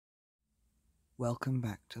Welcome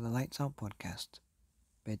back to the Lights Out podcast,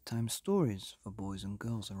 bedtime stories for boys and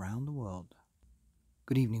girls around the world.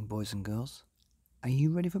 Good evening, boys and girls. Are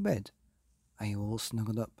you ready for bed? Are you all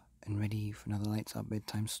snuggled up and ready for another Lights Out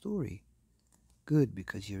bedtime story? Good,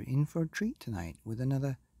 because you're in for a treat tonight with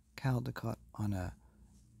another Caldecott Honor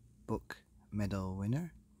Book Medal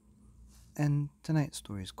winner. And tonight's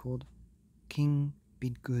story is called King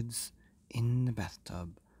Bidgood's in the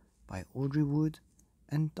Bathtub by Audrey Wood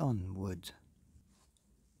and Don Wood.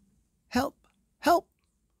 "Help! Help!"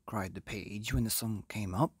 cried the page when the sun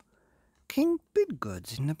came up. "King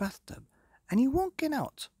Bidgood's in the bathtub, and he won't get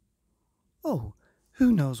out. Oh,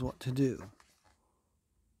 who knows what to do?"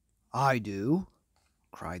 "I do,"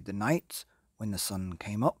 cried the knight when the sun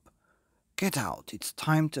came up. "Get out, it's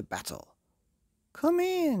time to battle." "Come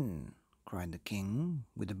in," cried the king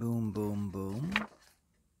with a boom, boom, boom.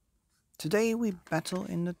 "Today we battle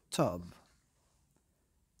in the tub."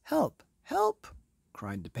 "Help! Help!"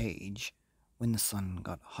 cried the page when the sun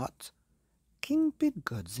got hot. "King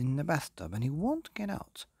Bidgood's in the bathtub and he won't get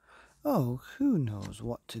out. Oh, who knows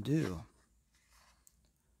what to do?"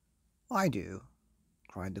 "I do,"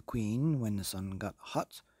 cried the queen when the sun got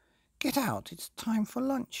hot. "Get out, it's time for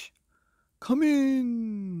lunch." "Come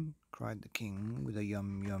in," cried the king with a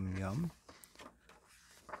yum, yum, yum.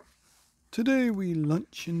 "Today we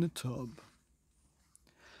lunch in the tub."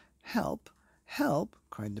 "Help! Help!"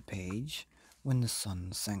 cried the page when the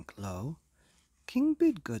sun sank low. "King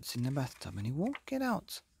Bidgood's in the bathtub and he won't get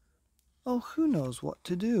out. Oh, who knows what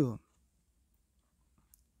to do?"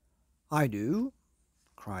 "I do,"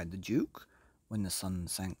 cried the duke when the sun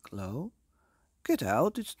sank low. "Get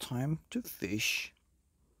out, it's time to fish."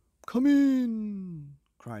 "Come in,"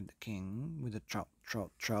 cried the king with a trout,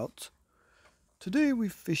 trout, trout. "Today we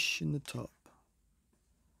fish in the tub."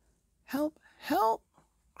 "Help! Help!"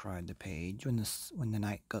 cried the page when the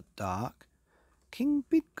night got dark. "King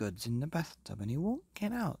Bidgood's in the bathtub and he won't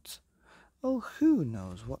get out. Oh, who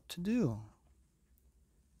knows what to do?"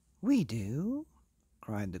 "We do,"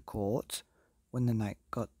 cried the court when the night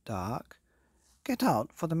got dark. "Get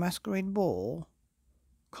out for the masquerade ball."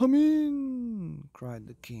 "Come in," cried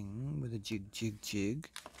the king with a jig, jig, jig.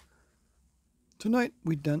 "Tonight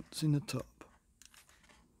we dance in the tub."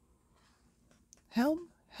 "Help!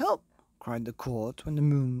 Help!" cried the court when the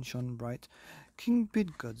moon shone bright. "King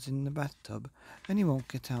Bidgood's in the bathtub and he won't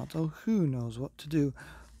get out. Oh, who knows what to do?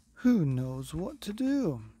 Who knows what to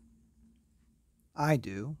do?" "I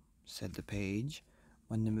do," said the page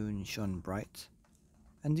when the moon shone bright,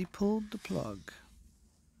 and he pulled the plug.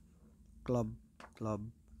 Glub,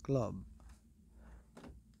 glub, glub.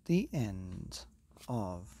 The end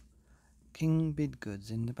of King Bidgood's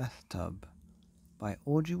in the Bathtub by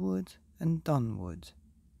Audrey Wood and Don Wood,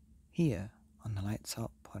 here on the Lights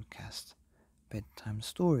Out podcast, bedtime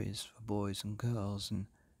stories for boys and girls and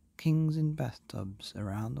kings in bathtubs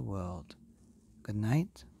around the world. Good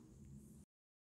night